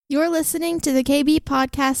You're listening to the KB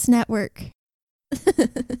Podcast Network.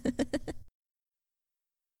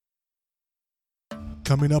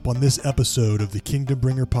 Coming up on this episode of the Kingdom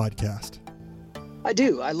Bringer podcast. I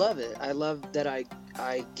do. I love it. I love that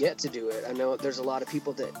I get to do it. I know there's a lot of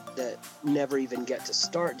people that never even get to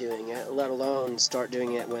start doing it, let alone start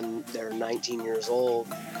doing it when they're 19 years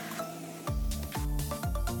old.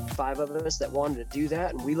 5 of us that wanted to do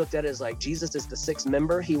that, and we looked at it as like Jesus is the 6th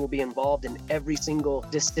member. He will be involved in every single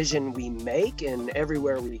decision we make and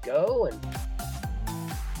everywhere we go, and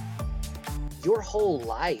your whole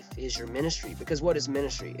life is your ministry. Because what is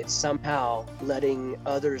ministry? It's somehow letting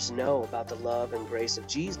others know about the love and grace of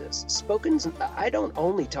Jesus. I don't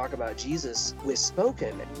only talk about Jesus with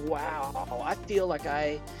spoken. Wow, I feel like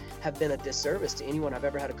I have been a disservice to anyone I've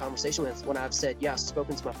ever had a conversation with when I've said, yeah,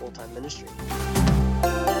 spoken's my full-time ministry.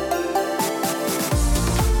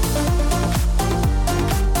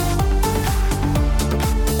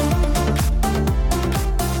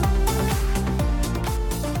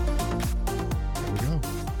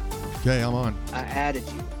 Okay, I'm on. I added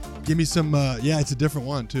you. Give me some, it's a different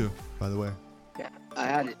one too, by the way. Yeah, I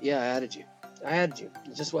added you.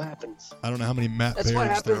 It's just what happens. I don't know how many Matt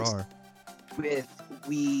Bairds there are.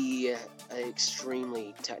 We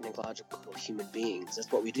extremely technological human beings.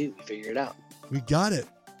 That's what we do. We figure it out. We got it.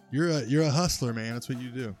 You're a hustler, man. That's what you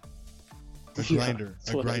do. A grinder.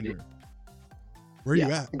 A grinder. Where are you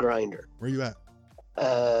at? Grinder. Where are you at?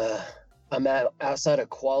 I'm outside of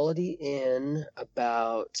Quality Inn,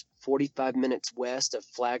 about 45 minutes west of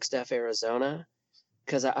Flagstaff, Arizona,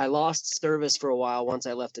 because I lost service for a while once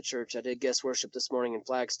I left the church. I did guest worship this morning in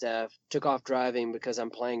Flagstaff, took off driving because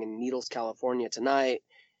I'm playing in Needles, California tonight.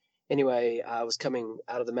 Anyway, I was coming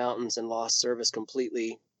out of the mountains and lost service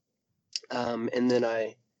completely. And then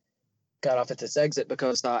I got off at this exit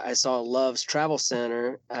because I saw Love's Travel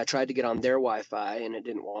Center. I tried to get on their Wi-Fi and it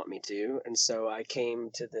didn't want me to. And so I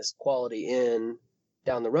came to this Quality Inn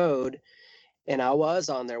down the road, and I was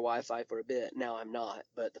on their Wi-Fi for a bit. Now I'm not,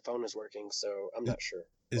 but the phone is working, so I'm not sure.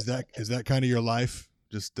 Is that kind of your life?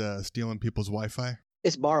 Just stealing people's Wi-Fi?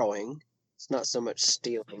 It's borrowing. It's not so much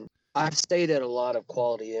stealing. I've stayed at a lot of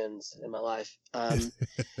Quality Inns in my life.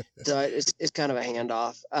 So it's kind of a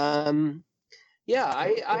handoff. Yeah,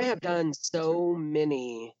 I have done so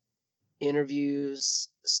many interviews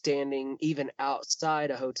standing even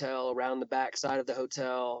outside a hotel, around the back side of the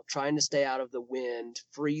hotel, trying to stay out of the wind,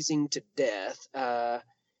 freezing to death,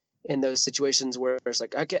 in those situations where it's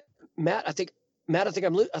like, okay, Matt, I think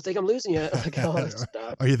I'm losing you. Like, oh,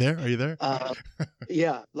 stop. Are you there?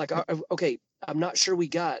 Yeah, like, okay, I'm not sure we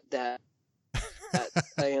got that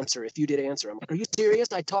answer. If you did answer, I'm like, are you serious?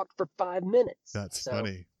 I talked for 5 minutes. That's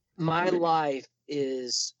funny. My life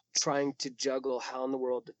is trying to juggle how in the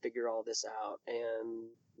world to figure all this out, and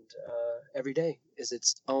every day is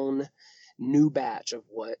its own new batch of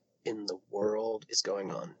what in the world is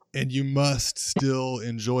going on. And you must still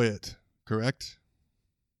enjoy it, correct?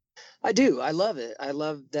 I do. I love it. I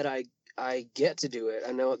love that I get to do it.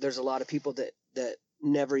 I know there's a lot of people that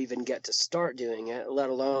never even get to start doing it, let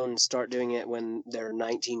alone start doing it when they're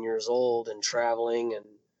 19 years old and traveling,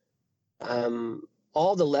 and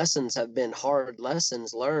all the lessons have been hard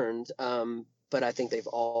lessons learned, but I think they've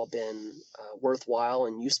all been worthwhile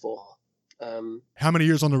and useful. How many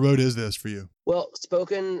years on the road is this for you? Well,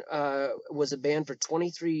 Spoken was a band for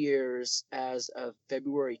 23 years as of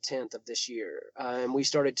February 10th of this year. And we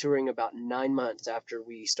started touring about 9 months after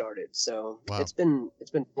we started. So wow. It's been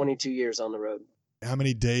 22 years on the road. How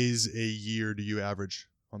many days a year do you average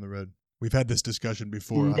on the road? We've had this discussion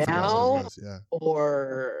before. Now,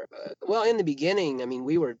 well, in the beginning, I mean,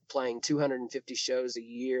 we were playing 250 shows a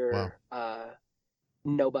year. Wow.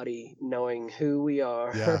 Nobody knowing who we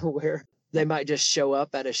are, where they might just show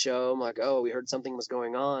up at a show. I'm like, oh, we heard something was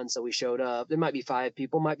going on, so we showed up. There might be 5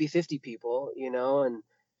 people, might be 50 people, and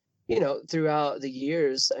throughout the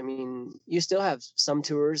years, I mean, you still have some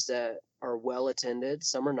tours that are well attended,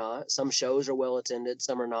 some are not. Some shows are well attended,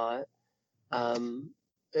 some are not.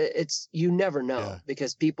 You never know,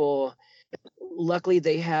 because people, luckily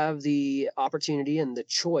they have the opportunity and the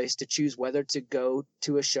choice to choose whether to go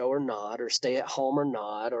to a show or not, or stay at home or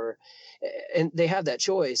not, and they have that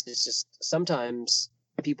choice. It's just sometimes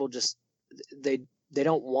people just, they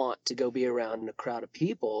don't want to go be around a crowd of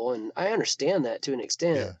people. And I understand that to an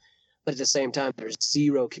extent, but at the same time, there's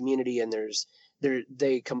zero community, and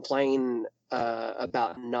they complain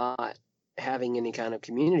about not having any kind of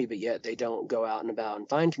community, but yet they don't go out and about and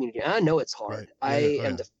find community. And I know it's hard. Right. I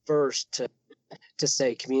am the first to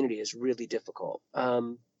say community is really difficult. A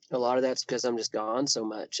lot of that's because I'm just gone so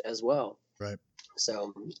much as well. Right.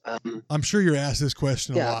 So I'm sure you're asked this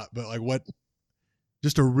question a lot, but like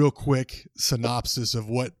just a real quick synopsis of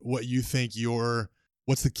what you think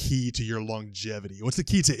what's the key to your longevity? What's the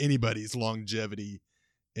key to anybody's longevity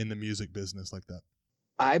in the music business like that?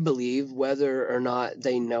 I believe whether or not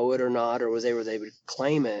they know it or not, or was they would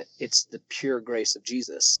claim it, it's the pure grace of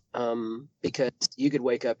Jesus. Because you could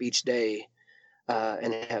wake up each day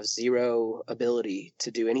and have zero ability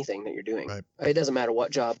to do anything that you're doing. Right. It doesn't matter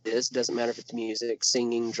what job it is. It doesn't matter if it's music,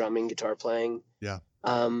 singing, drumming, guitar playing. Yeah.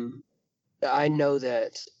 I know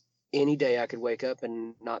that any day I could wake up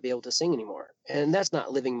and not be able to sing anymore. And that's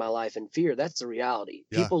not living my life in fear. That's the reality.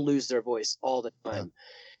 Yeah. People lose their voice all the time,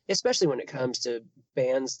 especially when it comes to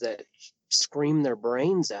bands that scream their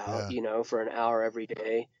brains out, for an hour every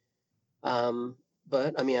day.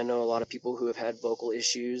 But I mean, I know a lot of people who have had vocal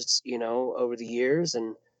issues, over the years,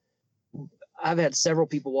 and I've had several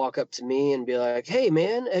people walk up to me and be like, "Hey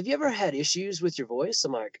man, have you ever had issues with your voice?"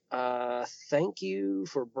 I'm like, thank you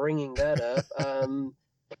for bringing that up.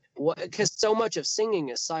 Because so much of singing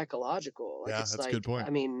is psychological. Like, it's that's like, a good point.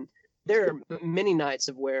 I mean, there are many nights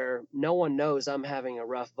of where no one knows I'm having a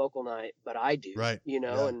rough vocal night, but I do, right.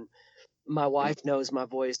 And my wife knows my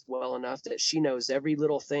voice well enough that she knows every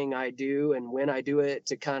little thing I do and when I do it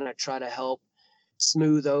to kind of try to help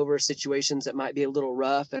smooth over situations that might be a little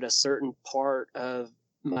rough at a certain part of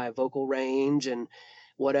my vocal range and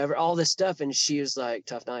whatever, all this stuff. And she was like,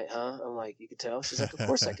 "Tough night, huh?" I'm like, "You could tell?" She's like, "Of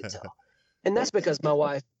course I could tell." And that's because my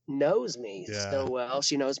wife knows me so well.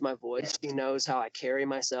 She knows my voice. She knows how I carry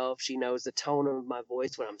myself. She knows the tone of my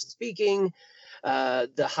voice when I'm speaking,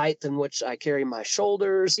 the height in which I carry my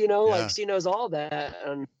shoulders, like she knows all that.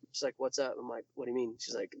 And she's like, "What's up?" I'm like, "What do you mean?"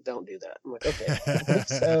 She's like, "Don't do that." I'm like, "Okay."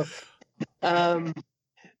 So,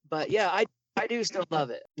 but yeah, I do still love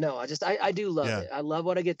it. No, I do love it. I love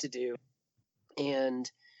what I get to do.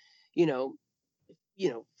 And,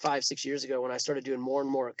 5-6 years ago when I started doing more and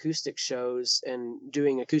more acoustic shows and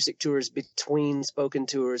doing acoustic tours between spoken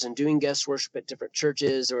tours and doing guest worship at different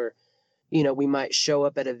churches, or, we might show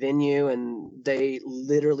up at a venue and they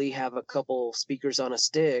literally have a couple speakers on a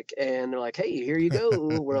stick and they're like, "Hey, here you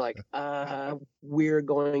go." We're like, we're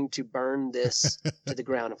going to burn this to the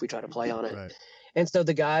ground if we try to play on it. Right. And so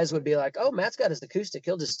the guys would be like, "Oh, Matt's got his acoustic.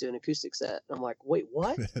 He'll just do an acoustic set." I'm like, "Wait,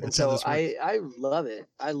 what?" And so I love it.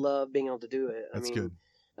 I love being able to do it. That's good.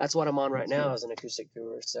 That's what I'm on right now, is an acoustic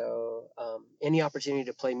tour. So any opportunity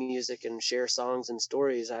to play music and share songs and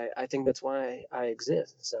stories, I think that's why I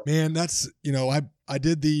exist. So, man, that's, I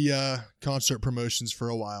did the concert promotions for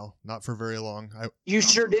a while, not for very long. You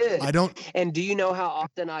sure did. I don't. And do you know how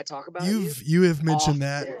often I talk about you? You have mentioned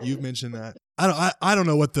that. You've mentioned that. I don't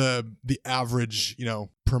know what the average,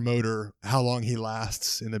 promoter, how long he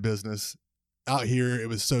lasts in the business. Out here, it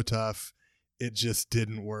was so tough. It just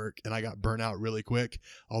didn't work. And I got burnt out really quick.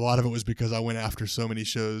 A lot of it was because I went after so many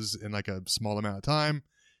shows in like a small amount of time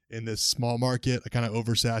in this small market. I kind of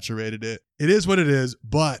oversaturated it. It is what it is.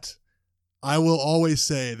 But I will always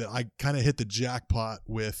say that I kind of hit the jackpot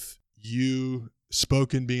with you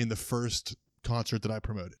spoken being the first concert that I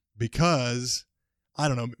promoted, because I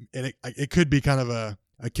don't know. And it could be kind of a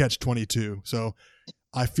catch-22. So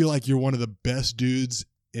I feel like you're one of the best dudes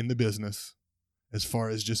in the business as far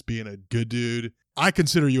as just being a good dude. I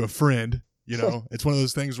consider you a friend. It's one of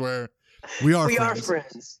those things where we are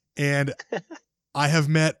friends. And I have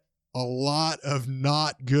met a lot of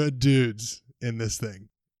not good dudes in this thing,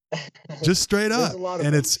 just straight up.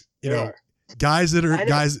 And it's, guys that are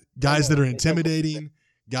guys that are intimidating,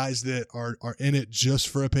 guys that are in it just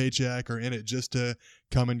for a paycheck or in it just to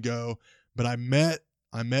come and go. But I met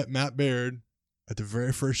Matt Baird at the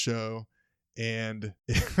very first show, and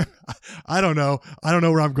I don't know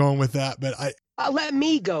where I'm going with that, but let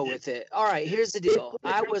me go with it. All right, here's the deal.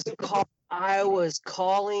 I was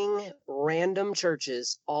calling random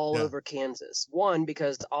churches all over Kansas. One,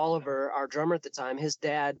 because Oliver, our drummer at the time, his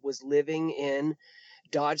dad was living in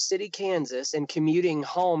Dodge City, Kansas, and commuting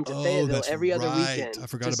home to Fayetteville every other weekend. I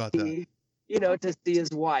forgot about that. To see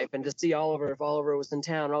his wife and to see Oliver, if Oliver was in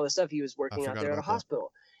town, all this stuff. He was working out there at a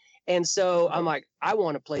hospital. And so I'm like, I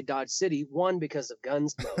want to play Dodge City, one, because of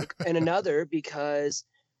Gunsmoke, and another because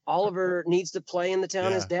Oliver needs to play in the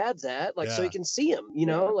town his dad's at, so he can see him,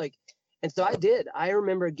 and so I did. I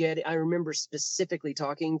remember specifically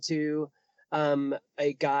talking to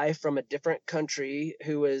a guy from a different country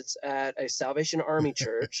who was at a Salvation Army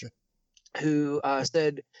church who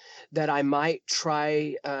said that I might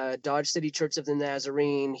try Dodge City Church of the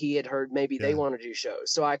Nazarene. He had heard maybe they want to do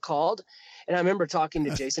shows. So I called, and I remember talking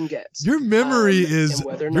to Jason Getz. Your memory is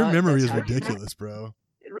ridiculous, bro.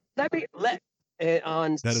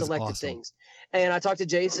 On selected things. And I talked to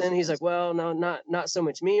Jason. He's like, "Well, no, not so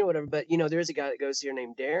much me or whatever, but there's a guy that goes here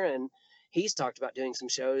named Darren. He's talked about doing some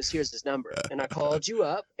shows. Here's his number. And I called you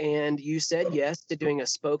up, and you said yes to doing a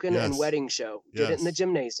spoken and wedding show. Did it in the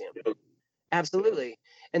gymnasium. Absolutely.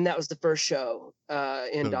 And that was the first show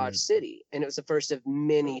in Dodge City. And it was the first of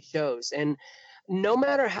many shows. And no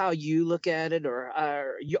matter how you look at it, or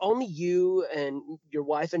only you and your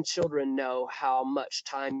wife and children know how much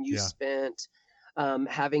time you spent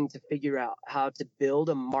having to figure out how to build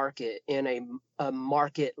a market in a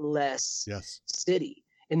market-less city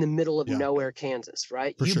in the middle of nowhere, Kansas,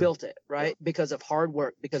 right? You built it, right? Because of hard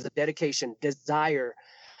work, because of dedication, desire,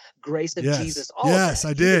 grace of Jesus. All of that.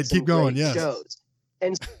 I did. Keep going. Yes. Shows.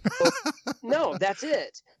 And so, no, that's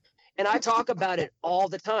it. And I talk about it all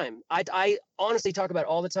the time. I honestly talk about it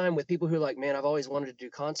all the time with people who are like, man, I've always wanted to do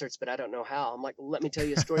concerts, but I don't know how. I'm like, let me tell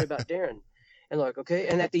you a story about Darren. And they're like, okay.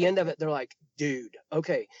 And at the end of it, they're like, dude,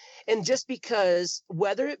 okay. And just because,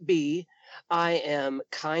 whether it be I am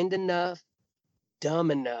kind enough, dumb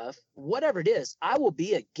enough, whatever it is, I will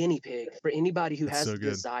be a guinea pig for anybody who has a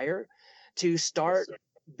desire to start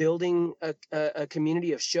building a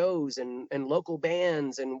community of shows and local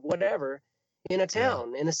bands and whatever in a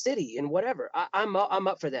town, in a city, and whatever. I'm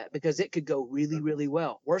up for that, because it could go really, really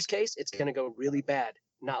well. Worst case, it's going to go really bad.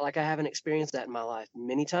 Not like I haven't experienced that in my life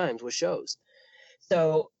many times with shows.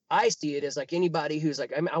 So I see it as like anybody who's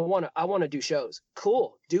like, I want to do shows.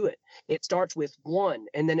 Cool, do it. It starts with one,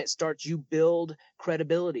 and then you build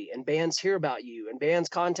credibility, and bands hear about you, and bands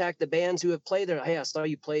contact the bands who have played there. Hey, I saw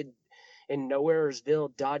you played in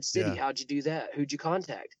Nowheresville, Dodge City. How'd you do that? Who'd you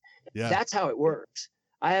contact? That's how it works.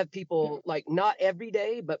 I have people, like, not every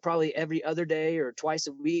day, but probably every other day or twice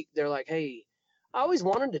a week. They're like, hey, I always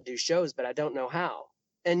wanted to do shows, but I don't know how.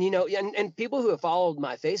 And, and people who have followed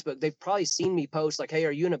my Facebook, they've probably seen me post like, hey,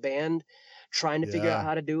 are you in a band trying to figure out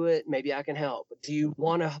how to do it? Maybe I can help. Do you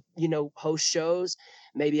want to, host shows?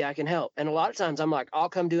 Maybe I can help. And a lot of times I'm like, I'll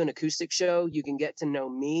come do an acoustic show. You can get to know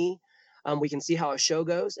me. We can see how a show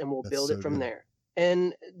goes, and we'll build it from there.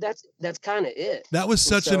 And that's kind of it. That was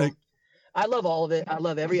I love all of it. I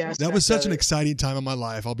love every aspect. That was such an exciting time in my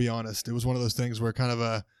life. I'll be honest. It was one of those things where kind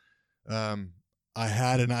of I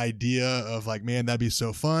had an idea of like, man, that'd be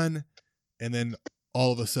so fun. And then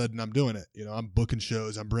all of a sudden I'm doing it. I'm booking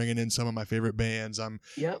shows. I'm bringing in some of my favorite bands. I'm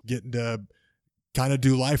getting to kind of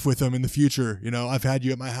do life with them in the future. I've had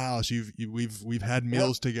you at my house. We've had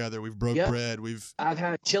meals together. We've broke bread. I've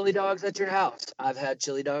had chili dogs at your house. I've had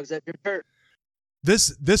chili dogs at your church.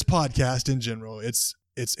 This podcast in general,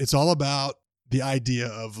 it's all about the idea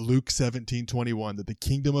of Luke 17:21, that the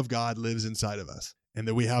kingdom of God lives inside of us, and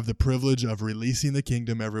that we have the privilege of releasing the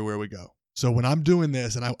kingdom everywhere we go. So when I'm doing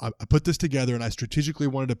this, and I put this together, and I strategically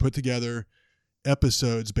wanted to put together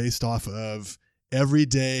episodes based off of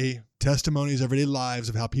everyday testimonies, everyday lives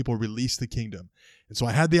of how people release the kingdom. And so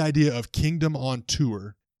I had the idea of Kingdom on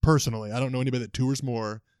Tour. Personally, I don't know anybody that tours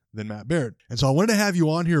more than Matt Baird. And so I wanted to have you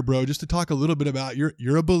on here, bro, just to talk a little bit about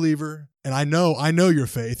you're a believer, and I know your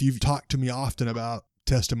faith. You've talked to me often about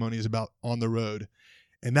testimonies about on the road.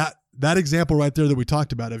 And that example right there that we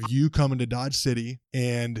talked about of you coming to Dodge City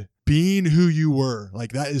and being who you were,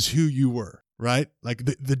 like that is who you were, right? Like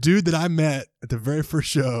the dude that I met at the very first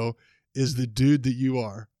show is the dude that you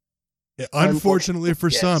are. Unfortunately for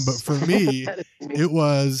some, but for me, it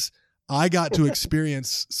was, I got to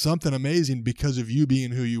experience something amazing because of you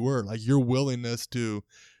being who you were, like your willingness to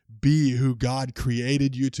be who God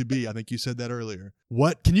created you to be. I think you said that earlier.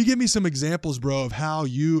 Can you give me some examples, bro, of how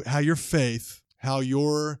your faith, how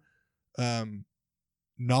your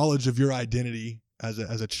knowledge of your identity as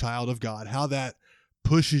a child of God, how that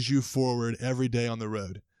pushes you forward every day on the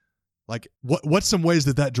road? Like what's some ways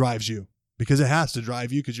that drives you? Because it has to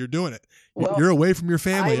drive you, because you're doing it. Well, you're away from your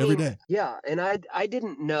family every day. Yeah. And I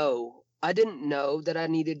didn't know that I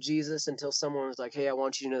needed Jesus until someone was like, hey, I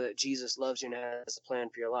want you to know that Jesus loves you and has a plan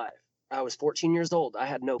for your life. I was 14 years old. I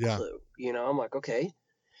had no clue. I'm like, okay,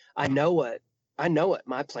 I know what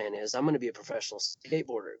my plan is. I'm going to be a professional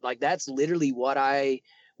skateboarder. Like that's literally what I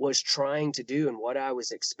was trying to do and what I was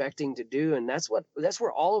expecting to do. And that's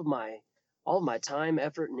where all of my time,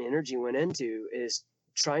 effort, and energy went into, is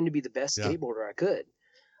trying to be the best skateboarder I could.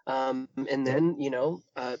 And then,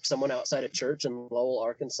 someone outside of church in Lowell,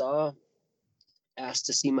 Arkansas asked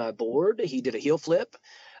to see my board. He did a heel flip.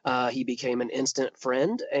 He became an instant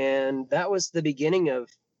friend. And that was the beginning of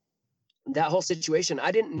that whole situation.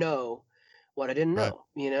 I didn't know what I didn't know,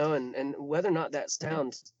 and whether or not that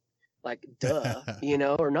sounds like duh,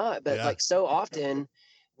 or not. But like so often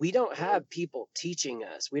we don't have people teaching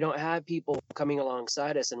us. We don't have people coming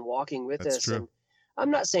alongside us and walking with us. True. And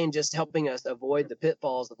I'm not saying just helping us avoid the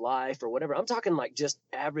pitfalls of life or whatever. I'm talking like just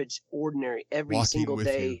average, ordinary, every Walking single with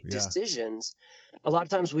you. day Yeah. decisions. A lot of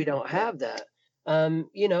times we don't have that. And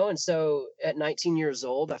so at 19 years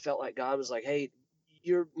old, I felt like God was like, hey,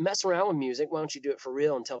 you're messing around with music. Why don't you do it for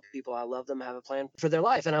real and tell people I love them, have a plan for their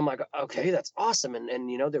life? And I'm like, okay, that's awesome. And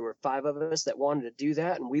there were 5 of us that wanted to do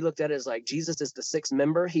that. And we looked at it as like, Jesus is the 6th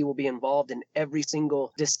member. He will be involved in every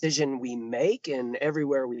single decision we make and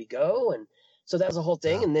everywhere we go. And so that was the whole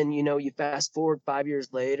thing. Yeah. And then, you fast forward 5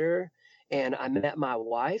 years later, and I met my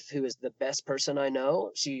wife, who is the best person I know.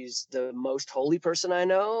 She's the most holy person I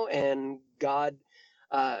know. And God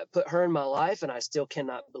put her in my life, and I still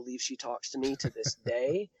cannot believe she talks to me to this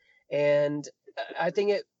day. And I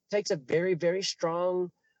think it takes a very, very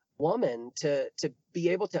strong woman to be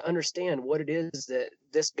able to understand what it is that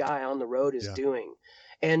this guy on the road is doing.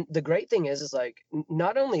 And the great thing is like,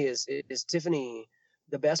 not only is Tiffany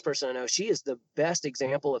the best person I know, she is the best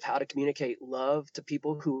example of how to communicate love to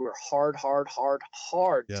people who are hard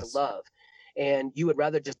to love. And you would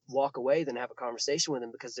rather just walk away than have a conversation with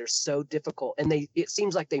them because they're so difficult. And it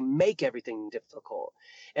seems like they make everything difficult.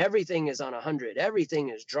 Everything is on 100. Everything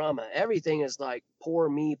is drama. Everything is like, poor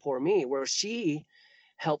me, where she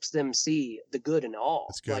helps them see the good in all.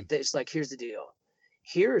 That's good. Like, it's like, here's the deal.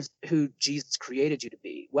 Here's who Jesus created you to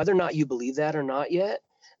be. Whether or not you believe that or not yet,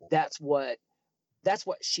 that's what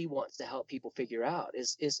she wants to help people figure out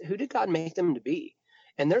is who did God make them to be?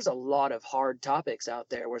 And there's a lot of hard topics out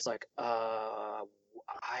there where it's like,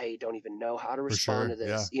 I don't even know how to respond to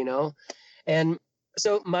this, And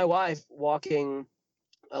so my wife walking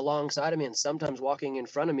alongside of me and sometimes walking in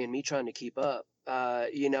front of me and me trying to keep up,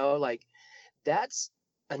 like that's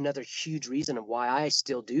another huge reason of why I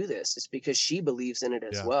still do this. It's because she believes in it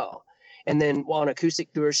as well. And then while on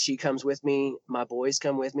acoustic tours, she comes with me. My boys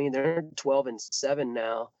come with me. They're 12 and 7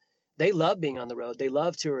 now. They love being on the road. They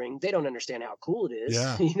love touring. They don't understand how cool it is,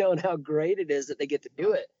 and how great it is that they get to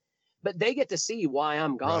do it. But they get to see why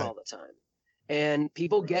I'm gone all the time. And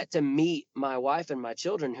people get to meet my wife and my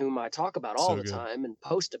children, whom I talk about all the time and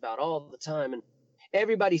post about all the time. And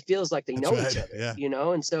everybody feels like they know each other,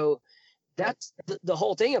 And so that's the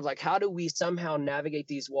whole thing of like, how do we somehow navigate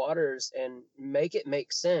these waters and make it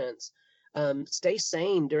make sense? Stay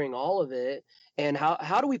sane during all of it. And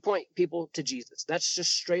how do we point people to Jesus? That's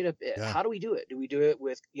just straight up it. How do we do it? Do we do it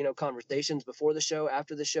with, conversations before the show,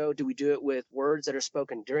 after the show? Do we do it with words that are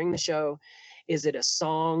spoken during the show? Is it a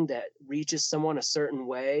song that reaches someone a certain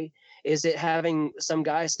way? Is it having some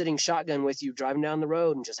guy sitting shotgun with you driving down the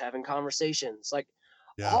road and just having conversations? Like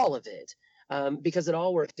all of it. Because it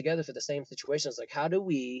all works together for the same situations. Like, how do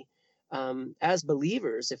we, as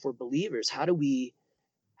believers, if we're believers, how do we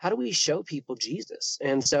show people Jesus?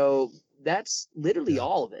 And so that's literally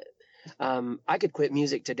all of it. I could quit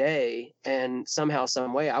music today and somehow,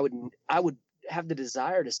 some way, I would have the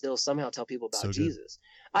desire to still somehow tell people about Jesus.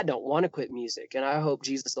 I don't want to quit music. And I hope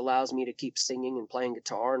Jesus allows me to keep singing and playing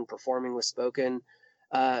guitar and performing with spoken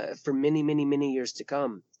for many, many, many years to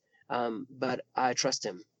come. But I trust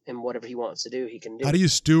him, and whatever he wants to do, he can do. How do you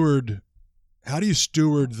steward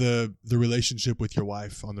the relationship with your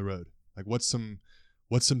wife on the road? Like, what's some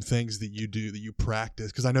things that you do, that you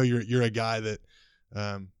practice? Because I know you're a guy that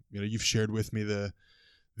you've shared with me the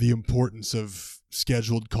importance of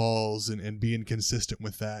scheduled calls and being consistent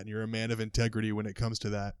with that, and you're a man of integrity when it comes to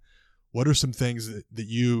that. What are some things that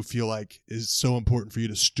you feel like is so important for you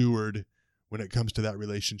to steward when it comes to that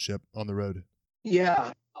relationship on the road?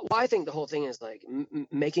 Yeah. Well, I think the whole thing is like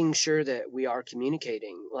making sure that we are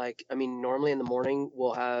communicating. Like, I mean, normally in the morning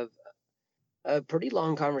we'll have a pretty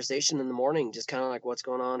long conversation in the morning, just kind of like, what's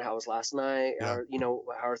going on? How was last night? How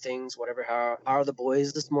are things, whatever, how are the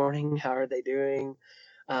boys this morning? How are they doing?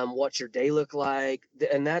 What's your day look like?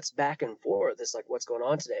 And that's back and forth. It's like, what's going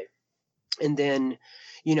on today? And then,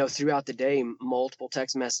 throughout the day, multiple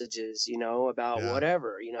text messages, about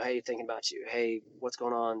whatever, hey, thinking about you. Hey, what's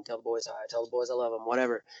going on? Tell the boys hi. Tell the boys I love them,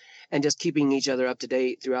 whatever. And just keeping each other up to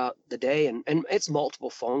date throughout the day. And it's multiple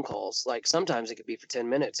phone calls. Like, sometimes it could be for 10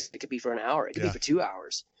 minutes. It could be for an hour. It could be for 2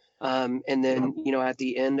 hours. And then, at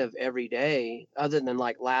the end of every day, other than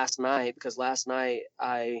like last night, because last night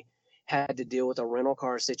I had to deal with a rental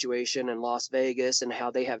car situation in Las Vegas and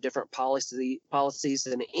how they have different policies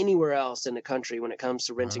than anywhere else in the country when it comes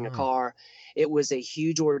to renting a car. It was a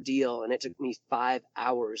huge ordeal, and it took me 5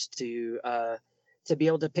 hours to be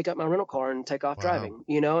able to pick up my rental car and take off driving,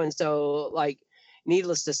 And so, like,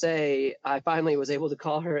 needless to say, I finally was able to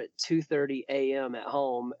call her at 2:30 a.m. at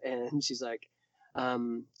home, and she's like,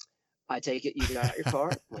 I take it, you got your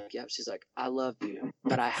car? I'm like, yeah. She's like, I love you,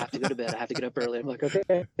 but I have to go to bed. I have to get up early. I'm like,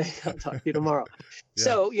 okay, I'll talk to you tomorrow. Yeah.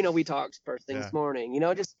 So, we talked first thing Yeah. this morning,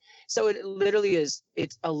 just, so it literally is,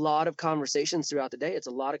 it's a lot of conversations throughout the day. It's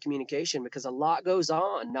a lot of communication because a lot goes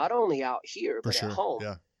on, not only out here, For but sure. at home.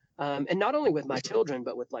 Yeah. And not only with my children,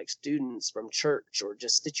 but with like students from church or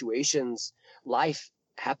just situations. Life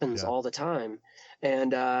happens Yeah. all the time.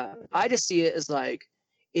 And I just see it as like,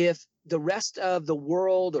 if the rest of the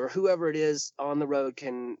world or whoever it is on the road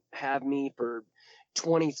can have me for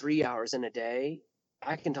 23 hours in a day,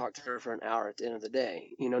 I can talk to her for an hour at the end of the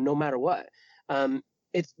day, no matter what.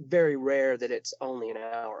 It's very rare that it's only an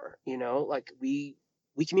hour, like we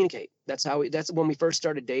communicate. That's when we first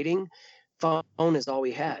started dating. Phone is all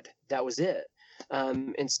we had. That was it.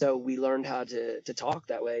 And so we learned how to talk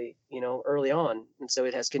that way, early on. And so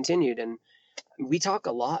it has continued. And we talk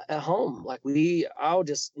a lot at home. Like I'll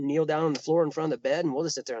just kneel down on the floor in front of the bed and we'll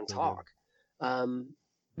just sit there and talk.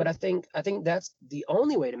 But I think that's the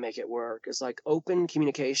only way to make it work is like open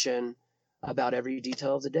communication about every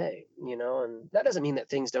detail of the day, and that doesn't mean that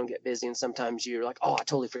things don't get busy. And sometimes you're like, oh, I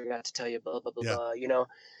totally forgot to tell you, blah, blah, blah, Yeah. blah,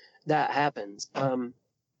 that happens.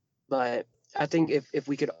 But I think if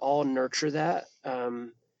we could all nurture that,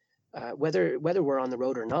 whether we're on the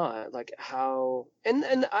road or not, like how,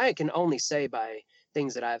 and I can only say by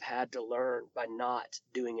things that I've had to learn by not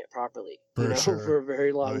doing it properly, For sure. for a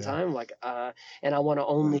very long yeah. time. Like, and I want to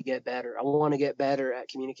only get better. I want to get better at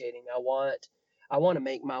communicating. I want to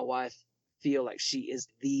make my wife feel like she is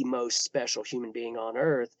the most special human being on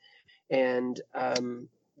earth. And,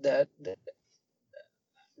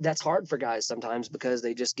 that's hard for guys sometimes because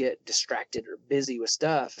they just get distracted or busy with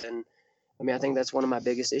stuff. And I mean, I think that's one of my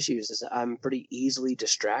biggest issues is I'm pretty easily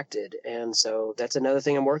distracted. And so that's another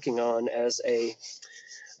thing I'm working on as a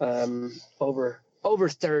over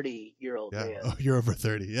 30-year-old Yeah. man. Oh, you're over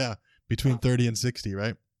 30. Yeah. Between 30 and 60,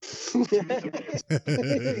 right?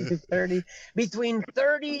 30, between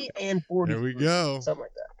 30 and 40. There we go. Something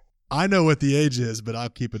like that. I know what the age is, but I'll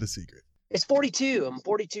keep it a secret. It's 42. I'm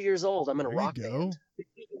 42 years old. I'm in a There rock you go. band.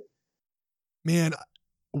 Man,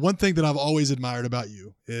 one thing that I've always admired about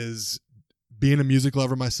you is being a music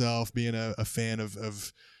lover myself, being a fan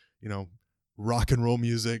of rock and roll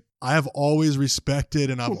music. I have always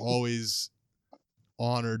respected and I've always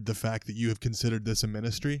honored the fact that you have considered this a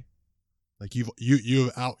ministry. Like you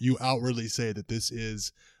outwardly say that this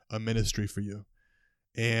is a ministry for you.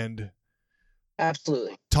 And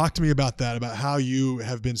Absolutely. talk to me about that, about how you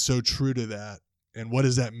have been so true to that, and what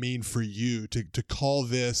does that mean for you to call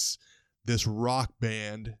this rock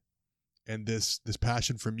band and this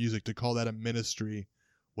passion for music, to call that a ministry.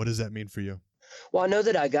 What does that mean for you? Well, I know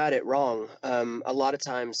that I got it wrong. A lot of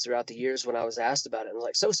times throughout the years when I was asked about it, I'm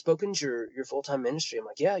like, so spoken's your full-time ministry? I'm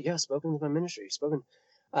like, yeah, spoken's my ministry. Spoken.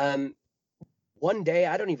 One day,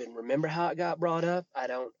 I don't even remember how it got brought up. I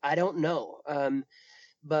don't know.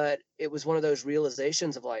 But it was one of those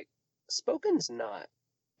realizations of like, spoken's not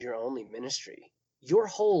your only ministry. Your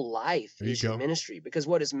whole life is your ministry, because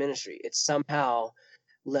what is ministry? It's somehow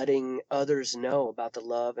letting others know about the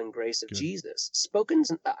love and grace of Jesus.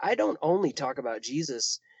 Spoken's, I don't only talk about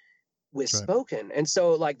Jesus with spoken. And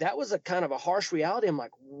so like, that was a kind of a harsh reality. I'm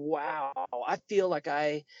like, wow, I feel like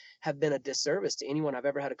I have been a disservice to anyone I've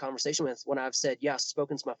ever had a conversation with when I've said, yeah,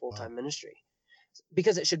 spoken's my full-time ministry,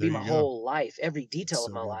 because it should be my whole life, every detail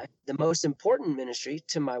of my life. The most important ministry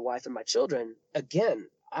to my wife and my children. Again,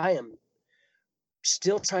 I am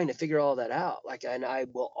still trying to figure all that out. Like, and I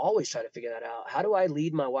will always try to figure that out. How do I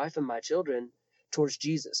lead my wife and my children towards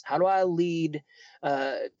Jesus? How do I lead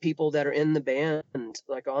people that are in the band,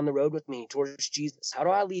 like on the road with me, towards Jesus? How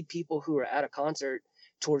do I lead people who are at a concert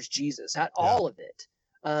towards Jesus? All of it.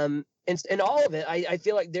 And all of it, I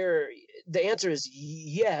feel like the answer is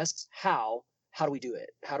yes. How do we do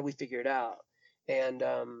it? How do we figure it out? And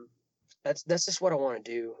that's just what I want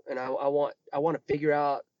to do. And I want to figure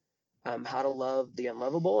out how to love the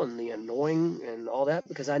unlovable and the annoying and all that,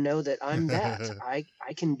 because I know that I'm that. I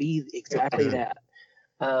can be exactly that.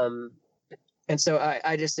 And so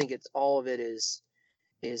I just think it's all of it is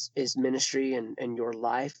ministry, and your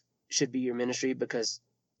life should be your ministry, because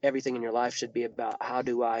everything in your life should be about how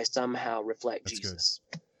do I somehow reflect Jesus.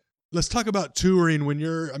 Good. Let's talk about touring. When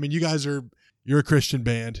you're a Christian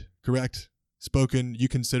band, correct? Spoken, you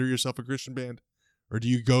consider yourself a Christian band, or do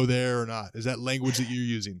you go there or not? Is that language that you're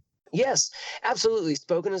using? Yes, absolutely.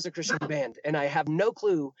 Spoken as a Christian band. And I have no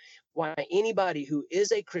clue why anybody who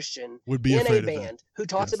is a Christian would be in afraid a of band who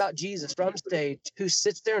talks about Jesus from stage, who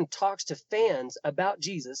sits there and talks to fans about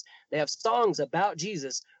Jesus, they have songs about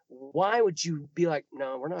Jesus. Why would you be like,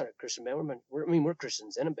 no, we're not a Christian band. We're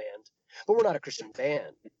Christians in a band, but we're not a Christian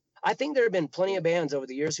band. I think there have been plenty of bands over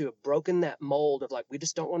the years who have broken that mold of like, we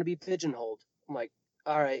just don't want to be pigeonholed. I'm like,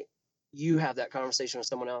 all right, you have that conversation with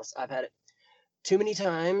someone else. I've had it too many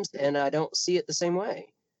times and I don't see it the same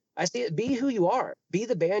way. I see it, be who you are, be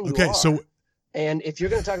the band you Okay, are. so and if you're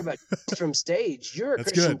going to talk about from stage, you're a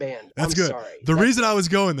that's Christian good. band. That's I'm good. sorry. The reason I was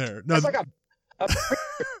going there, no, That's like a preacher.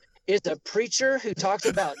 Is a preacher who talks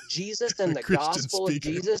about Jesus and the gospel speaker.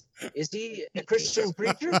 of Jesus, is he a Christian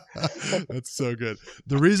preacher? That's so good.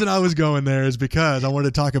 The reason I was going there is because I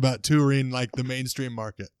wanted to talk about touring like the mainstream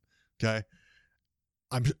market. Okay.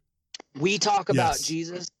 We talk about Yes.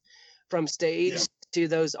 Jesus from stage to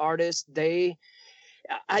those artists.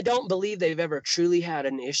 I don't believe they've ever truly had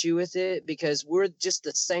an issue with it because we're just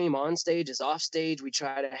the same on stage as off stage. We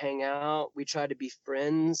try to hang out. We try to be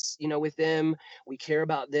friends, with them. We care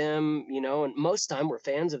about them, and most time we're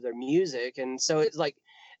fans of their music. And so it's like,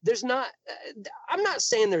 I'm not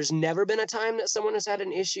saying there's never been a time that someone has had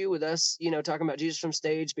an issue with us, talking about Jesus from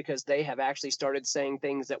stage, because they have actually started saying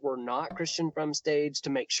things that were not Christian from stage to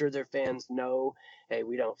make sure their fans know, hey,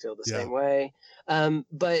 we don't feel the same way.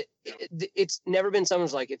 But it's never been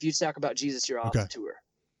someone's like, if you talk about Jesus, you're off the tour.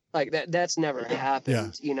 Like that's never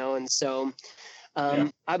happened, and so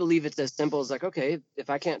I believe it's as simple as like, okay, if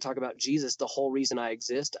I can't talk about Jesus, the whole reason I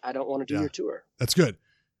exist, I don't want to do your tour. That's good.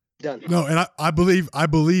 Done. No, and I believe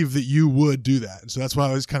that you would do that. And so that's why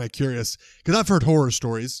I was kind of curious, because I've heard horror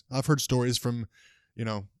stories. I've heard stories from,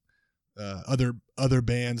 other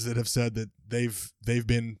bands that have said that they've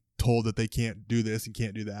been told that they can't do this and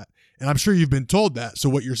can't do that. And I'm sure you've been told that. So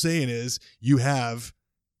what you're saying is you have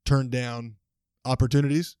turned down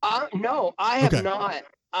opportunities? No, I have not.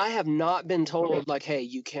 I have not been told like, hey,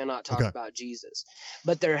 you cannot talk about Jesus.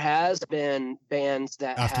 But there has been bands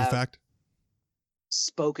that after the fact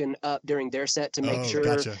spoken up during their set to make sure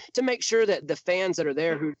gotcha. to make sure that the fans that are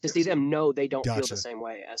there who to see them know they don't feel the same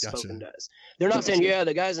way as Spoken does. They're not saying, yeah,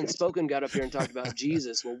 the guys in Spoken got up here and talked about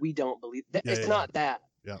Jesus. Well, we don't believe that. It's not that.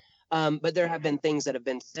 Yeah. But there have been things that have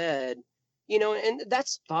been said, and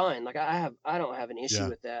that's fine. Like I don't have an issue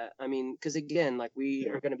with that. I mean, because again, like we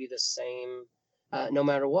are going to be the same no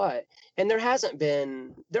matter what. And there hasn't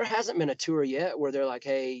been a tour yet where they're like,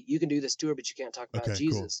 hey, you can do this tour, but you can't talk about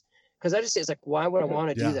Jesus. Cool. Because I just say it's like, why would I want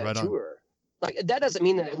to do that tour? Like that doesn't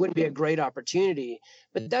mean that it wouldn't be a great opportunity,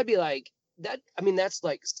 but that'd be like that. I mean, that's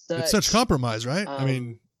like it's such compromise, right? I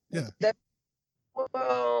mean, yeah.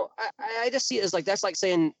 Well, I just see it as like that's like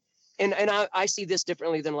saying, and I see this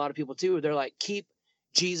differently than a lot of people too. They're like, keep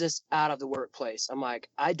Jesus out of the workplace. I'm like,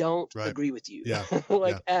 I don't agree with you,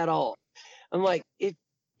 at all. I'm like, if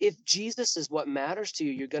Jesus is what matters to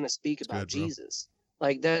you, you're going to speak about Jesus.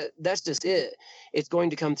 Like that's just it. It's going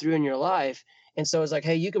to come through in your life. And so it's like,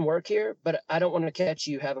 hey, you can work here, but I don't want to catch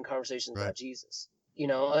you having conversations about Jesus,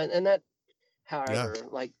 and that, however,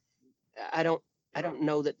 like, I don't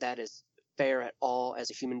know that is fair at all as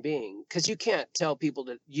a human being. Cause you can't tell people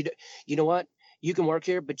that you know what, you can work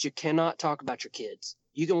here, but you cannot talk about your kids.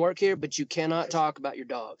 You can work here, but you cannot talk about your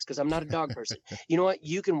dogs. Cause I'm not a dog person. You know what?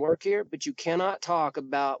 You can work here, but you cannot talk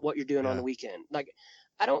about what you're doing on the weekend. Like,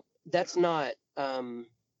 that's not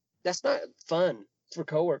fun for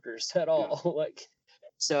coworkers at all. Like,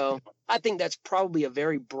 so I think that's probably a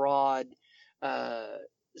very broad, bunch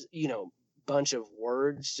of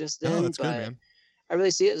words just then. That's good, man. I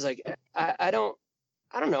really see it as like, I don't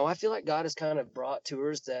know. I feel like God has kind of brought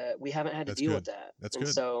tours that we haven't had to deal with that. That's and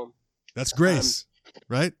good. So that's grace,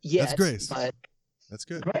 right? Yes, that's grace. But that's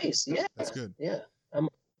good. Grace. Yeah. That's good. Yeah. I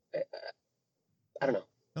don't know.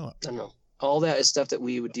 No. I don't know. All that is stuff that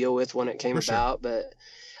we would deal with when it came about, but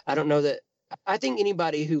I don't know that. I think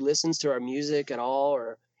anybody who listens to our music at all,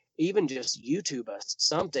 or even just YouTube us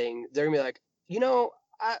something, they're gonna be like,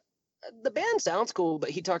 the band sounds cool, but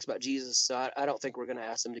he talks about Jesus, so I don't think we're gonna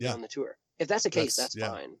ask him to get on the tour. If that's the case, that's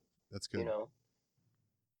fine. That's good.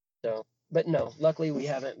 So, but no, luckily we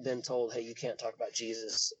haven't been told, hey, you can't talk about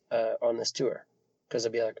Jesus on this tour, because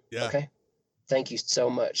I'd be like, okay, thank you so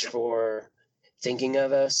much for thinking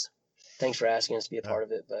of us. Thanks for asking us to be a part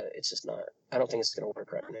of it, but it's just not. I don't think it's going to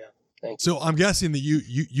work right now. Thank you. So I'm guessing that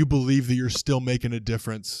you believe that you're still making a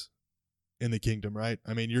difference in the kingdom, right?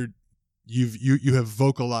 I mean, you have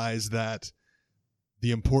vocalized that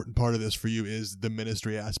the important part of this for you is the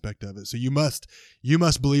ministry aspect of it. So you must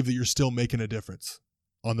believe that you're still making a difference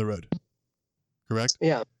on the road, correct?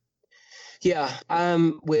 Yeah.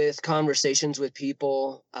 With conversations with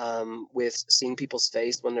people, with seeing people's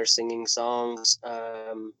face when they're singing songs,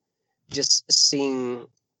 just seeing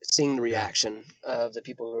the reaction of the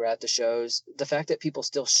people who are at the shows, the fact that people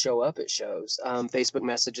still show up at shows, Facebook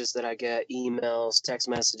messages that I get, emails, text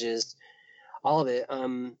messages, all of it.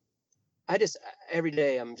 I just every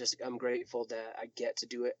day I'm grateful that I get to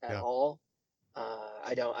do it at Yeah. all.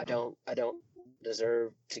 I don't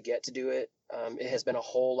deserve to get to do it. It has been a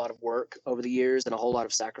whole lot of work over the years and a whole lot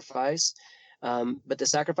of sacrifice. But the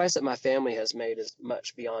sacrifice that my family has made is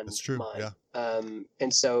much beyond That's true. mine. Yeah.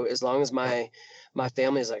 And so as long as my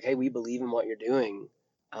family is like, hey, we believe in what you're doing,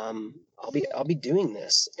 I'll be doing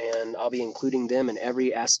this, and I'll be including them in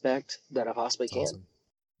every aspect that I possibly That's can. awesome.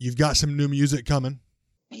 You've got some new music coming.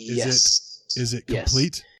 Yes. Is it Yes.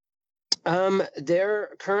 complete?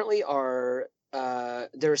 There currently are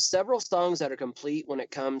there are several songs that are complete when it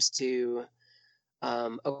comes to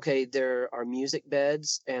okay, there are music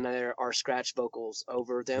beds and there are scratch vocals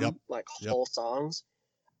over them, Yep. like Yep. whole songs.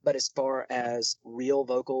 But as far as real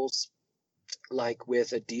vocals, like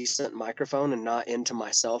with a decent microphone and not into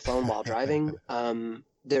my cell phone while driving,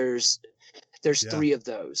 there's Yeah. 3 of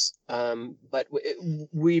those. But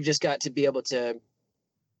we've just got to be able to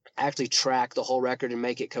actually track the whole record and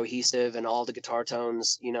make it cohesive and all the guitar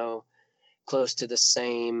tones, you know, close to the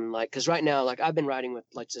same. Like, because right now, like I've been writing with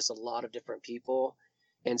like just a lot of different people,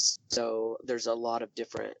 and so there's a lot of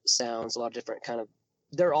different sounds, a lot of different kind of.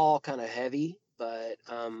 They're all kind of heavy, but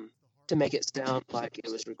to make it sound like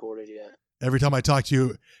it was recorded, yeah. Every time I talk to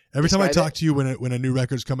you, when a new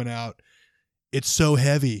record's coming out, it's so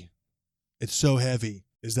heavy. It's so heavy.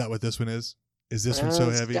 Is that what this one is? Is this one so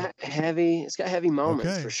heavy? It's got heavy moments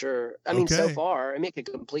Okay. for sure. I mean, so Okay. far, I mean, it could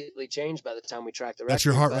completely change by the time we track the record. That's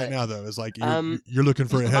your heart but right now, though. Is like you're looking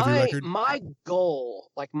for a heavy record. My goal,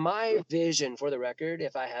 like my vision for the record,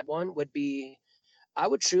 if I had one, would be, I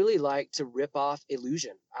would truly like to rip off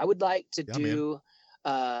Illusion. I would like to do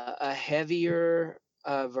a heavier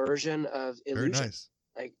version of Illusion. Very nice.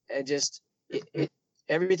 Like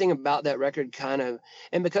everything about that record kind of,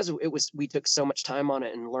 and because we took so much time on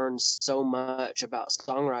it and learned so much about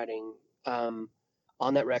songwriting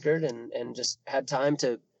on that record, and just had time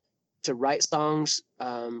to write songs,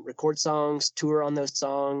 record songs, tour on those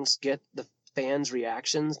songs, get the fans'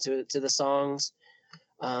 reactions to the songs,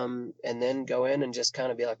 and then go in and just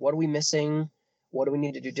kind of be like, what are we missing? What do we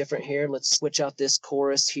need to do different here? Let's switch out this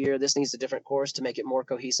chorus here. This needs a different chorus to make it more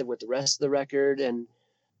cohesive with the rest of the record. And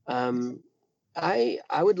I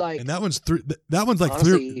would like. And that one's That one's like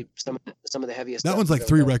honestly, some of the heaviest. That one's like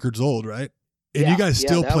 3 records old, right? And you guys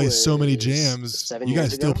still play so many jams. You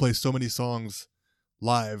guys still play so many songs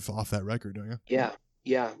live off that record, don't you?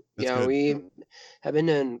 Yeah. Good. We have been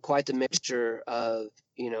in quite the mixture of,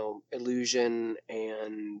 Illusion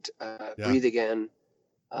and Breathe Again.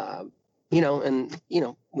 And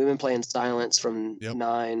we've been playing Silence from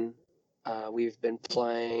 9. We've been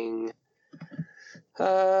playing.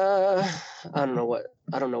 I don't know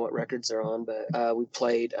what records they're on, but we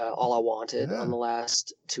played All I Wanted on the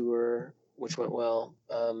last tour, which went well.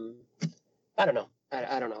 I don't know.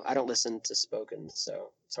 I don't know. I don't listen to spoken,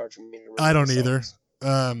 so it's hard for me to remember. I don't either.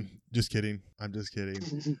 Just kidding. I'm just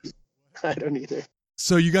kidding. I don't either.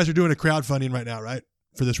 So you guys are doing a crowdfunding right now, right?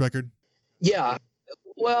 For this record? Yeah.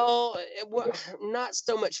 Well, not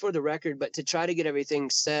so much for the record, but to try to get everything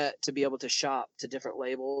set to be able to shop to different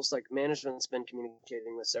labels. Like management's been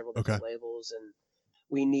communicating with several different labels, and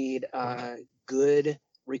we need good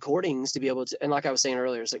recordings to be able to. And like I was saying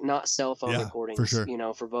earlier, it's like not cell phone recordings, for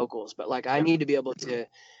sure. For vocals, but like I need to be able to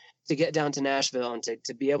get down to Nashville and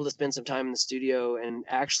to be able to spend some time in the studio and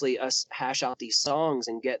actually us hash out these songs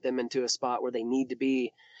and get them into a spot where they need to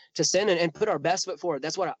be, to send and put our best foot forward.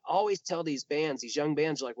 That's what I always tell these bands. These young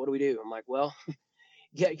bands are like, what do we do? I'm like, well,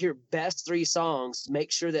 get your best 3 songs,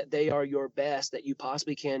 make sure that they are your best that you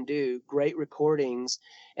possibly can do, great recordings,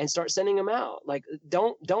 and start sending them out. Like,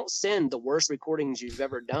 don't send the worst recordings you've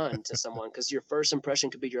ever done to someone, because your first impression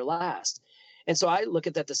could be your last. And so I look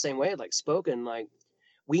at that the same way, like spoken, like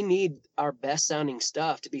we need our best sounding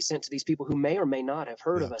stuff to be sent to these people who may or may not have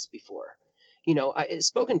heard of us before.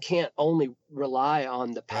 Spoken can't only rely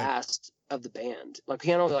on the past of the band. Like,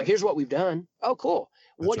 can't only here's what we've done. Oh, cool.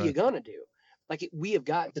 What are you gonna do? Like, we have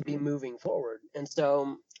got to be moving forward. And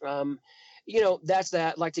so, that's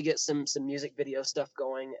that. I'd like to get some music video stuff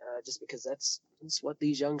going, just because that's what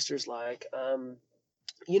these youngsters like. And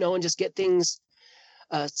just get things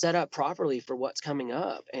set up properly for what's coming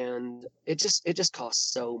up. And it just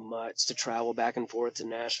costs so much to travel back and forth to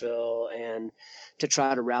Nashville and to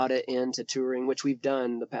try to route it into touring, which we've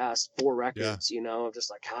done the past 4 records,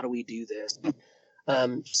 just like, how do we do this?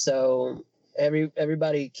 So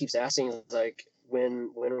everybody keeps asking, like,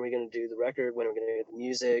 when are we going to do the record? When are we going to do the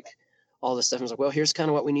music? All this stuff. I was like, well, here's kind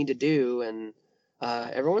of what we need to do. And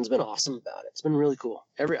everyone's been awesome about it. It's been really cool.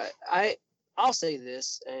 I'll say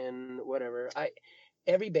this and whatever.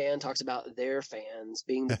 every band talks about their fans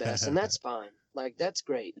being the best, and that's fine. Like, that's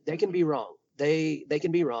great. They can be wrong. They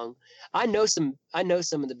can be wrong. I know some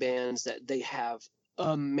of the bands that they have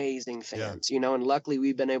amazing fans, you know, and luckily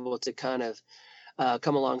we've been able to kind of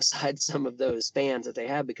come alongside some of those fans that they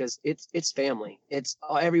have, because it's family. It's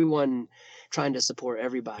everyone trying to support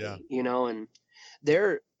everybody, you know, and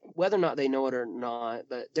they're, whether or not they know it or not,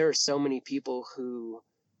 but there are so many people who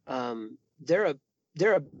they're a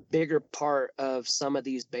bigger part of some of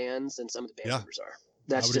these bands than some of the band members are.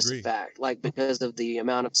 That's just agree. A fact. Like, because of the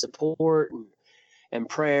amount of support and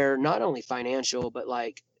prayer, not only financial, but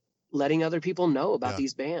like letting other people know about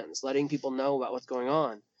these bands, letting people know about what's going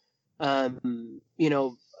on. You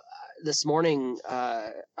know, this morning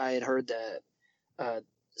I had heard that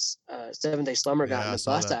Seventh Day Slumber got in a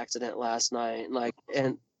bus accident last night, like,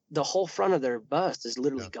 and the whole front of their bus is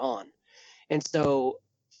literally gone. And so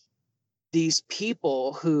these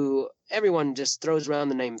people who everyone just throws around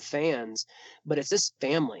the name fans, but it's this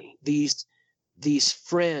family, these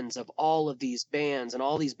friends of all of these bands, and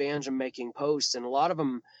all these bands are making posts, and a lot of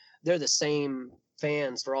them, they're the same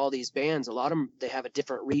fans for all these bands. A lot of them, they have a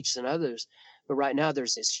different reach than others, but right now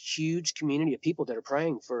there's this huge community of people that are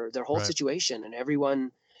praying for their whole situation and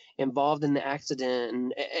everyone involved in the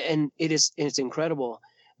accident, and it's incredible.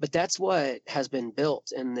 But that's what has been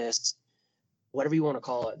built in this, whatever you want to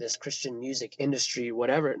call it, this Christian music industry,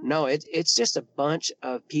 whatever. No, it's just a bunch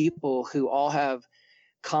of people who all have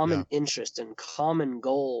common interest and common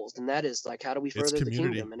goals, and that is like, how do we further the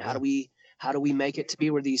kingdom, and how do we make it to be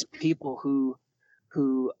where these people who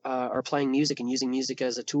are playing music and using music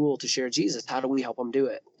as a tool to share Jesus, how do we help them do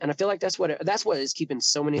it? And I feel like that's what is keeping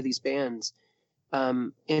so many of these bands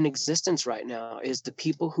in existence right now, is the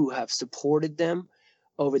people who have supported them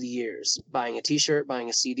over the years, buying a t-shirt, buying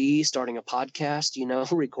a CD, starting a podcast, you know,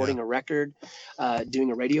 recording a record,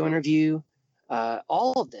 doing a radio interview,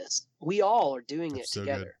 all of this, we all are doing it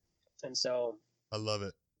together. Good. And so I love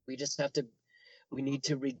it. We need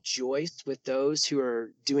to rejoice with those who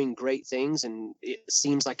are doing great things, and it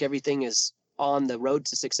seems like everything is on the road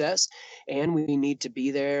to success, and we need to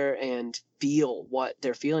be there and feel what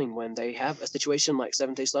they're feeling when they have a situation like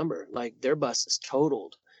Seventh Day Slumber, like their bus is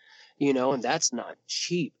totaled, you know, and that's not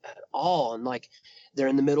cheap at all. And like, they're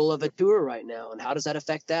in the middle of a tour right now, and how does that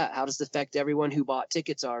affect that? How does it affect everyone who bought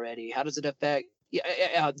tickets already? How does it affect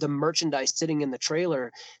the merchandise sitting in the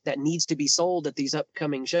trailer that needs to be sold at these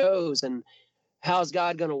upcoming shows? And how's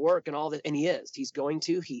God going to work and all that? And he's he's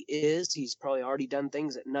probably already done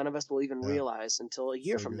things that none of us will even realize until a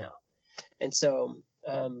year from now. And so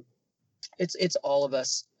it's all of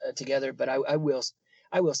us together. But I will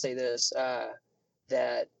say this,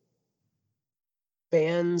 that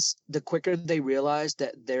fans, the quicker they realize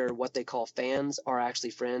that they're what they call fans are actually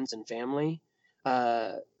friends and family,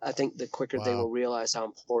 I think the quicker they will realize how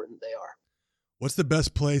important they are. What's the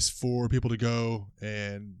best place for people to go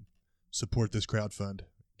and support this crowdfund,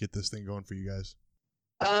 get this thing going for you guys?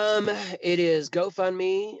 It is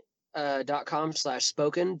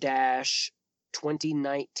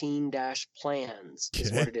GoFundMe.com/spoken-2019-plans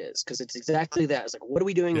is what it is. Cause it's exactly that. It's like, what are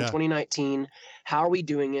we doing in 2019? How are we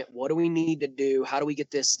doing it? What do we need to do? How do we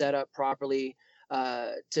get this set up properly,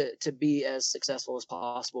 to be as successful as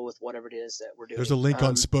possible with whatever it is that we're doing? There's a link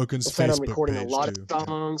on Spoken's Facebook page. I'm recording a lot of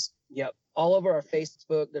songs. Yep. All over our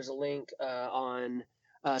Facebook. There's a link, on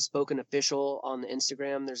Spoken Official on the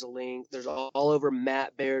Instagram. There's a link. There's all over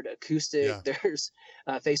Matt Baird Acoustic. There's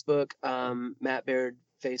Facebook, Matt Baird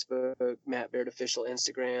Facebook, Matt Baird Official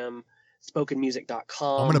Instagram,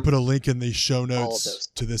 spokenmusic.com. I'm going to put a link in the show notes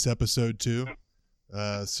to this episode too,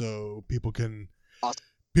 so people can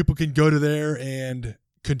go to there and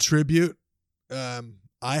contribute. I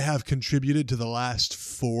have contributed to the last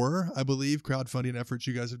 4, I believe, crowdfunding efforts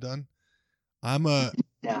you guys have done. I'm a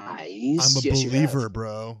believer,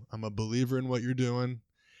 bro. I'm a believer in what you're doing.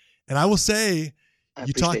 And I will say,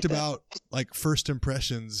 you talked about like first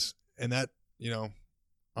impressions, and that, you know,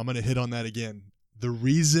 I'm going to hit on that again. The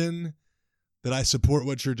reason that I support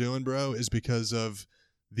what you're doing, bro, is because of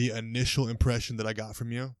the initial impression that I got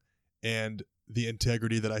from you and the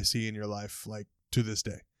integrity that I see in your life, like to this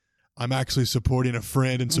day. I'm actually supporting a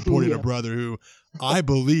friend and supporting a brother who I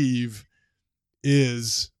believe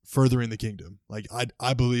is furthering the kingdom. Like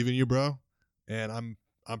I believe in you, bro, and I'm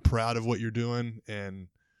proud of what you're doing, and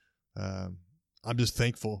I'm just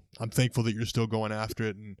thankful. I'm thankful that you're still going after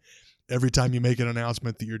it, and every time you make an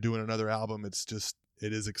announcement that you're doing another album, it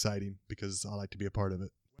is exciting because I like to be a part of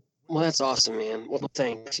it. Well, that's awesome, man. Well,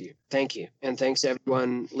 thank you, and thanks to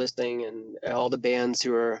everyone listening and all the bands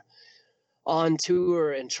who are on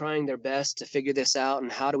tour and trying their best to figure this out,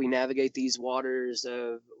 and how do we navigate these waters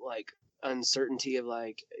of like uncertainty of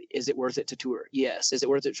like, is it worth it to tour? Yes. Is it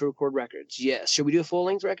worth it to record records? Yes. Should we do a full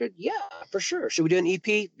length record? Yeah, for sure. Should we do an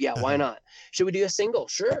EP? Yeah, why not? Should we do a single?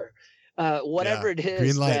 Sure. Whatever it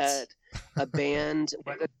is that a band,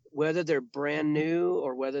 whether they're brand new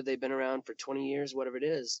or whether they've been around for 20 years, whatever it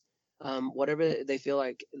is, whatever they feel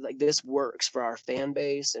like this works for our fan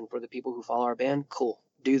base and for the people who follow our band, cool,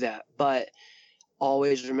 do that. But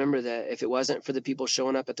always remember that if it wasn't for the people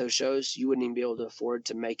showing up at those shows, you wouldn't even be able to afford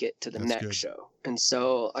to make it to the next show. And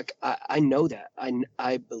so like, I know that.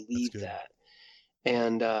 I believe that.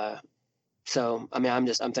 And so, I mean,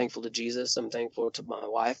 I'm thankful to Jesus. I'm thankful to my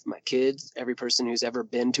wife, my kids, every person who's ever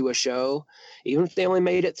been to a show, even if they only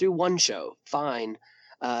made it through one show, fine.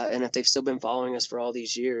 And if they've still been following us for all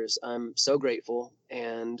these years, I'm so grateful,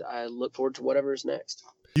 and I look forward to whatever's next.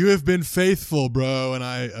 You have been faithful, bro, and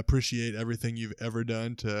I appreciate everything you've ever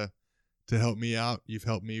done to help me out. You've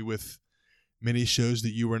helped me with many shows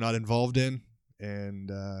that you were not involved in,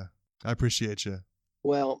 and I appreciate you.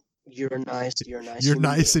 Well, you're nice. You're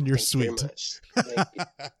nice and you're sweet.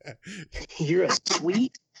 You're a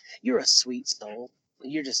sweet soul.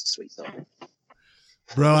 You're just a sweet soul.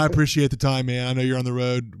 Bro, I appreciate the time, man. I know you're on the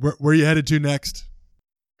road. Where are you headed to next?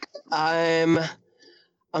 I'm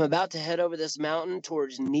about to head over this mountain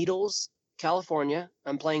towards Needles, California.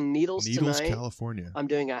 I'm playing Needles tonight. California. I'm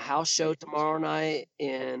doing a house show tomorrow night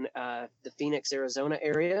in the Phoenix, Arizona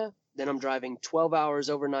area. Then I'm driving 12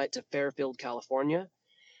 hours overnight to Fairfield, California.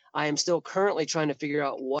 I am still currently trying to figure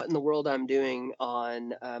out what in the world I'm doing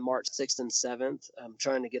on March 6th and 7th. I'm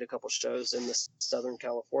trying to get a couple shows in the Southern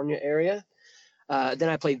California area. Then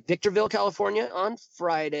I play Victorville, California on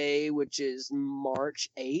Friday, which is March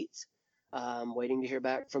 8th. Waiting to hear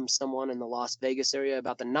back from someone in the Las Vegas area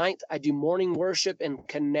about the 9th. I do morning worship in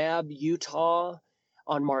Kanab, Utah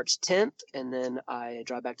on March 10th. And then I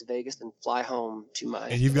drive back to Vegas and fly home to my...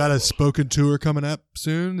 And you've got a spoken tour coming up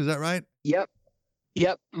soon. Is that right? Yep.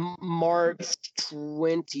 March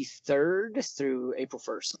 23rd through April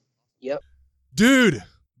 1st. Yep. Dude,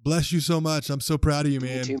 bless you so much. I'm so proud of you,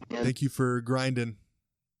 man. You too, man. Thank you for grinding.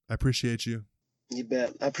 I appreciate you. You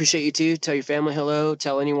bet. I appreciate you too. Tell your family hello.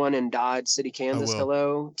 Tell anyone in Dodge City, Kansas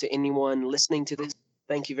hello. To anyone listening to this,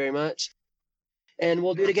 thank you very much. And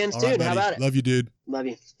we'll do it again soon. Right, how about it? Love you, dude. Love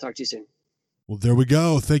you. Talk to you soon. Well, there we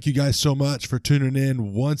go. Thank you guys so much for tuning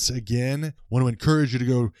in once again. Want to encourage you to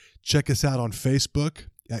go check us out on Facebook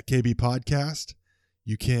at KB Podcast.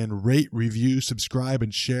 You can rate, review, subscribe,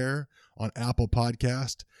 and share on Apple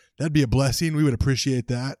Podcast. That'd be a blessing. We would appreciate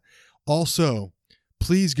that. Also,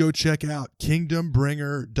 please go check out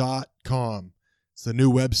kingdombringer.com. It's the new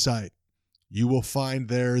website. You will find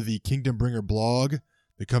there the Kingdom Bringer blog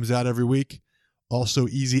that comes out every week. Also,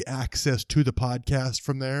 easy access to the podcast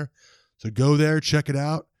from there. So go there, check it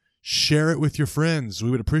out, share it with your friends.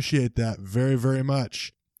 We would appreciate that very, very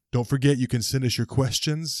much. Don't forget, you can send us your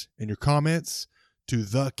questions and your comments to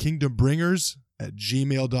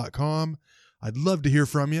thekingdombringers@gmail.com. I'd love to hear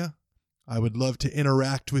from you. I would love to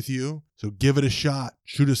interact with you. So give it a shot.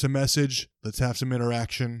 Shoot us a message. Let's have some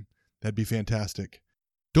interaction. That'd be fantastic.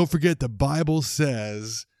 Don't forget, the Bible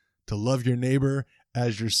says to love your neighbor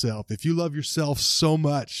as yourself. If you love yourself so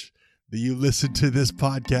much that you listen to this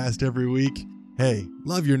podcast every week, hey,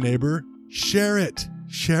 love your neighbor. Share it.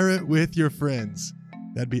 Share it with your friends.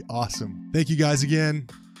 That'd be awesome. Thank you guys again.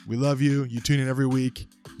 We love you. You tune in every week.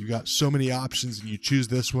 You got so many options and you choose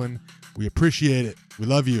this one. We appreciate it. We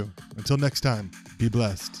love you. Until next time, be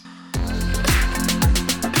blessed.